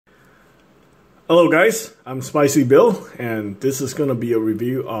Hello guys, I'm Spicy Bill, and this is going to be a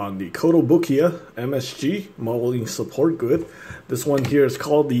review on the Kotobukiya MSG modeling support good. This one here is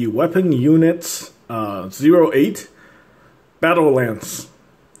called the Weapon Units 08 Battle Lance.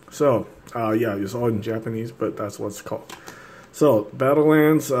 So, yeah, it's all in Japanese, but that's what it's called. So, Battle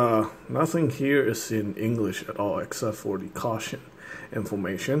Lance, nothing here is in English at all except for the caution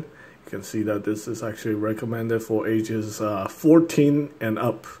information. You can see that this is actually recommended for ages 14 and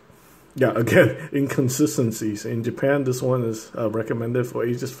up. Yeah, again, inconsistencies. In Japan, this one is recommended for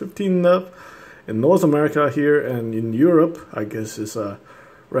ages 15 and up. In North America here and in Europe, I guess is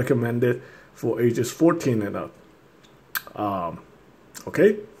recommended for ages 14 and up.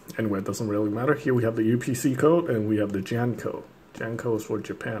 Okay, anyway, it doesn't really matter. Here we have the UPC code and we have the JAN code. JAN code is for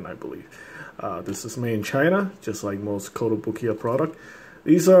Japan, I believe. This is made in China, just like most Kotobukiya product.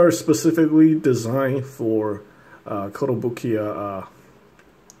 These are specifically designed for Kotobukiya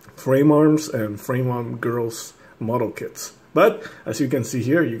frame arms and frame arm girls model kits. But as you can see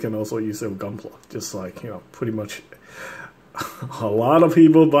here, you can also use it with Gunpla, just like, you know, pretty much a lot of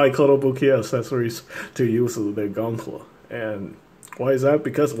people buy Kotobukiya accessories to use with their Gunpla. And why is that?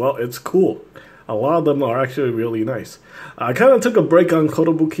 Because, well, it's cool. A lot of them are actually really nice. I kind of took a break on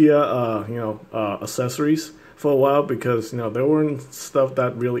Kotobukiya, accessories for a while because, you know, there weren't stuff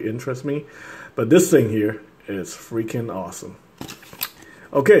that really interests me. But this thing here is freaking awesome.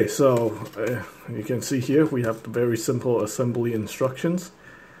 Okay, so you can see here we have the very simple assembly instructions.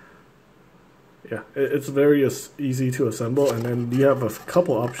 Yeah, it's very easy to assemble, and then you have a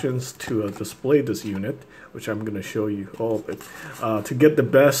couple options to display this unit, which I'm going to show you all of it. To get the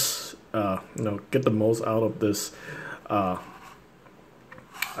best, get the most out of this, I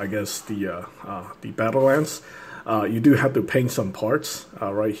guess the Battle Lance. You do have to paint some parts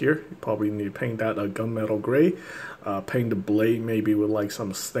right here. You probably need to paint that a gunmetal gray. Paint the blade maybe with like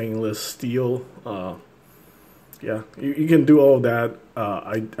some stainless steel. Yeah, you can do all that.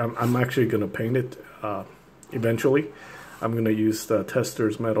 I'm actually going to paint it eventually. I'm going to use the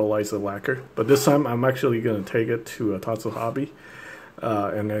Tester's Metallizer lacquer. But this time I'm actually going to take it to Tatsu Hobby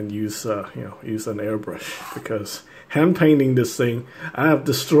and then use use an airbrush, because hand painting this thing, I have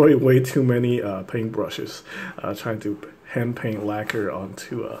destroyed way too many paint brushes trying to hand paint lacquer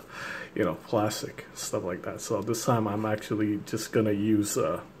onto plastic, stuff like that. So this time I'm actually just gonna use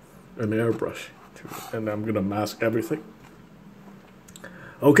an airbrush and I'm gonna mask everything.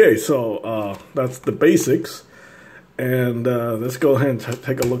 Okay, so that's the basics, and let's go ahead and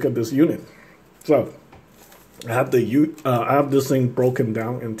take a look at this unit. So I have this thing broken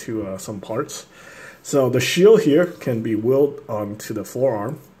down into some parts. So the shield here can be wheeled onto the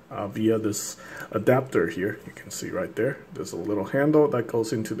forearm via this adapter here. You can see right there. There's a little handle that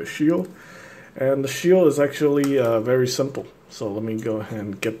goes into the shield. And the shield is actually very simple. So let me go ahead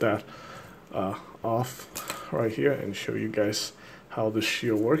and get that off right here and show you guys how the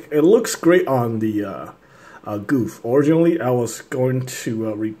shield works. It looks great on the Goof. Originally, I was going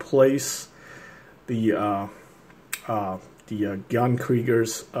to replace the Jan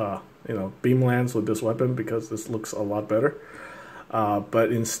Krieger's beam lance with this weapon, because this looks a lot better.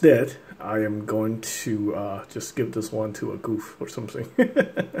 But instead, I am going to just give this one to a Goof or something.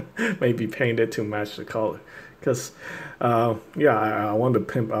 Maybe paint it to match the color. Because, yeah, I want to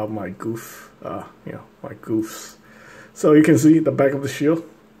pimp out my Goof, my Goofs. So you can see the back of the shield.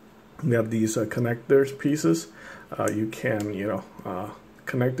 We have these connectors pieces. You can,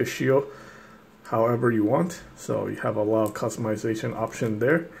 connect the shield however you want. So you have a lot of customization option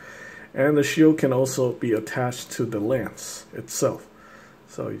there. And the shield can also be attached to the lance itself.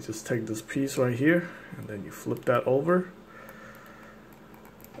 So you just take this piece right here and then you flip that over.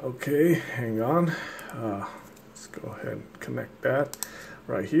 Okay, hang on. Let's go ahead and connect that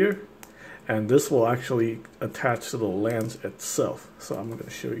right here. And this will actually attach to the lance itself. So I'm going to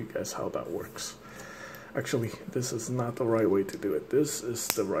show you guys how that works. Actually, this is not the right way to do it. This is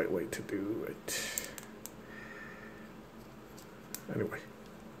the right way to do it. Anyway.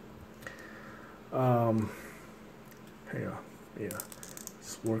 Hang on. Yeah.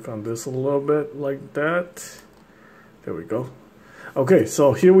 Let's work on this a little bit like that. There we go. Okay,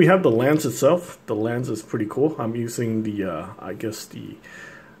 so here we have the lance itself. The lance is pretty cool. I'm using the, I guess the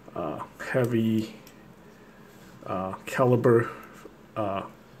heavy caliber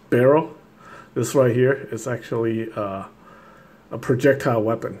barrel. This right here is actually a projectile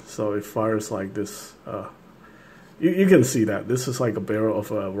weapon, so it fires like this. You can see that this is like a barrel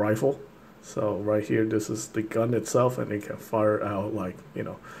of a rifle. So right here, this is the gun itself, and it can fire out like,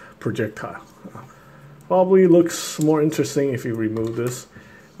 projectile. Probably looks more interesting if you remove this.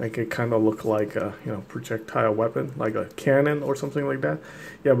 make it kind of look like a projectile weapon, like a cannon or something like that.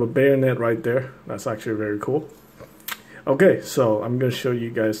 You have a bayonet right there. That's actually very cool. Okay, so I'm going to show you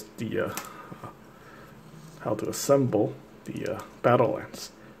guys the how to assemble the battle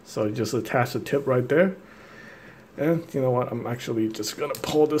lance. So you just attach the tip right there. And you know what, I'm actually just going to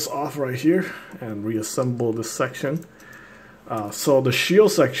pull this off right here and reassemble this section. So the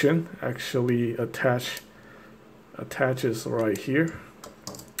shield section actually attaches right here.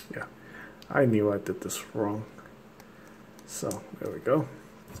 Yeah, I knew I did this wrong. So there we go.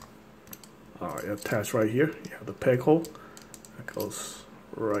 Attach right here. You have the peg hole that goes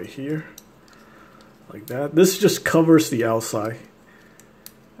right here, like that. This just covers the outside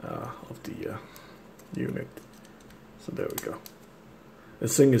of the unit. So there we go.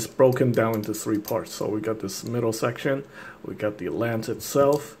 This thing is broken down into 3 parts. So we got this middle section, we got the lance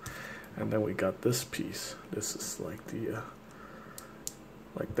itself, and then we got this piece. This is like the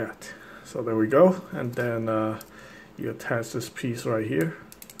like that. So there we go. And then you attach this piece right here,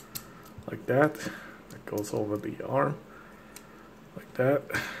 like that. That goes over the arm, like that.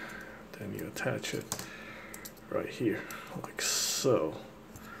 Then you attach it right here, like so.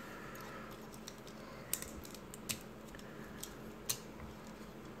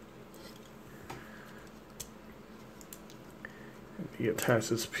 You attach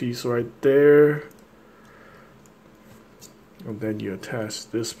this piece right there, and then you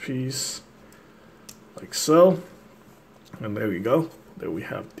attach this piece like so, and there we go. There we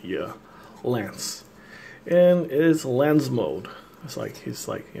have the lance, and it's lance mode. It's like he's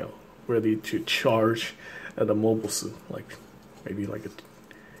like ready to charge at a mobile suit, like maybe like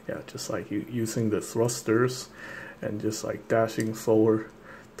just like you using the thrusters and just like dashing forward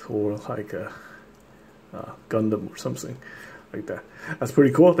toward like a Gundam or something like that. That's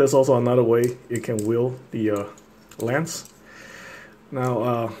pretty cool. There's also another way you can wield the lance.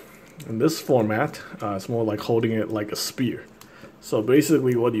 Now in this format, it's more like holding it like a spear. So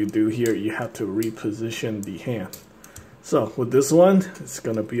basically what you do here, you have to reposition the hand. So with this one, it's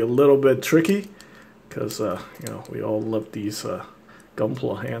gonna be a little bit tricky because we all love these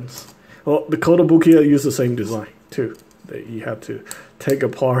Gunpla hands. Well, the Kotobukiya use the same design too. You have to take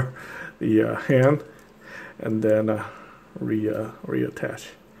apart the hand and then reattach.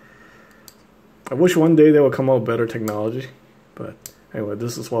 I wish one day they would come out with better technology, but anyway,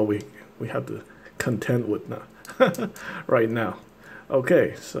 this is what we have to contend with now right now.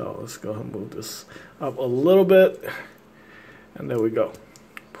 Okay, so let's go ahead and move this up a little bit, and there we go.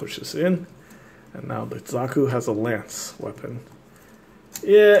 Push this in, and now the Zaku has a lance weapon.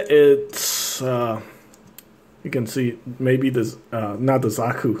 Yeah, it's you can see maybe this not the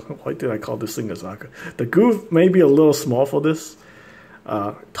Zaku. Why did I call this thing a Zaku? The goof may be a little small for this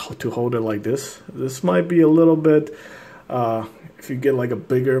to hold it like this. This might be a little bit if you get like a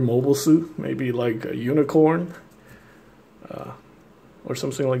bigger mobile suit, maybe like a unicorn or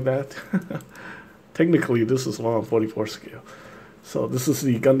something like that. Technically, this is 1/44 scale. So this is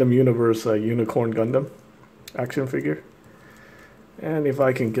the Gundam Universe Unicorn Gundam action figure. And if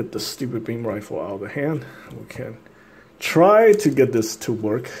I can get the stupid beam rifle out of the hand, we can try to get this to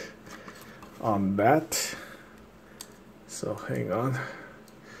work on that. So hang on.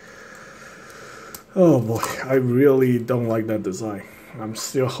 Oh boy, I really don't like that design. I'm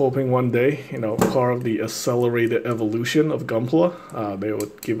still hoping one day, part of the accelerated evolution of Gunpla, they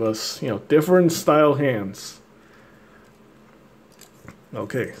would give us, different style hands.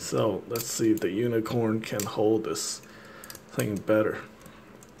 Okay, so let's see if the unicorn can hold this thing better.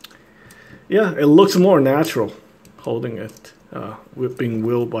 Yeah, it looks more natural holding it, with being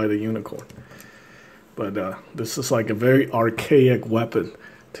wielded by the unicorn. But this is like a very archaic weapon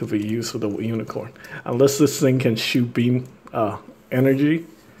to be used with a unicorn. Unless this thing can shoot beam energy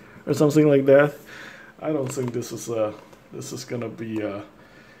or something like that, I don't think this is gonna be a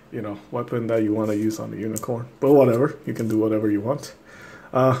weapon that you want to use on the unicorn. But whatever, you can do whatever you want.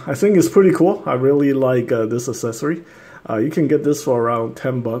 I think it's pretty cool. I really like this accessory. You can get this for around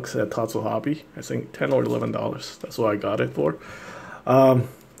 $10 at Tatsu Hobby. I think $10 or $11. That's what I got it for.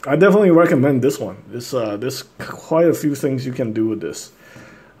 I definitely recommend this one. There's quite a few things you can do with this.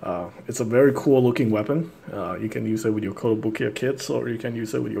 It's a very cool looking weapon. You can use it with your Kotobukiya kits, or you can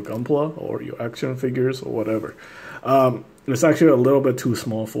use it with your Gunpla or your action figures or whatever. It's actually a little bit too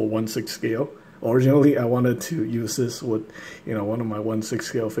small for 1/6 scale. Originally, I wanted to use this with, one of my 1/6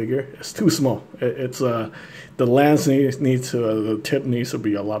 scale figure. It's too small. It's the lance needs the tip needs to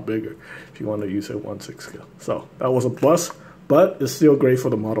be a lot bigger if you want to use it 1/6 scale. So that was a bust, but it's still great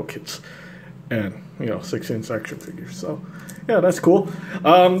for the model kits and 6-inch action figures. So yeah, that's cool.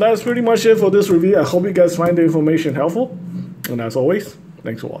 That's pretty much it for this review. I hope you guys find the information helpful, and as always,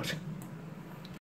 Thanks for watching.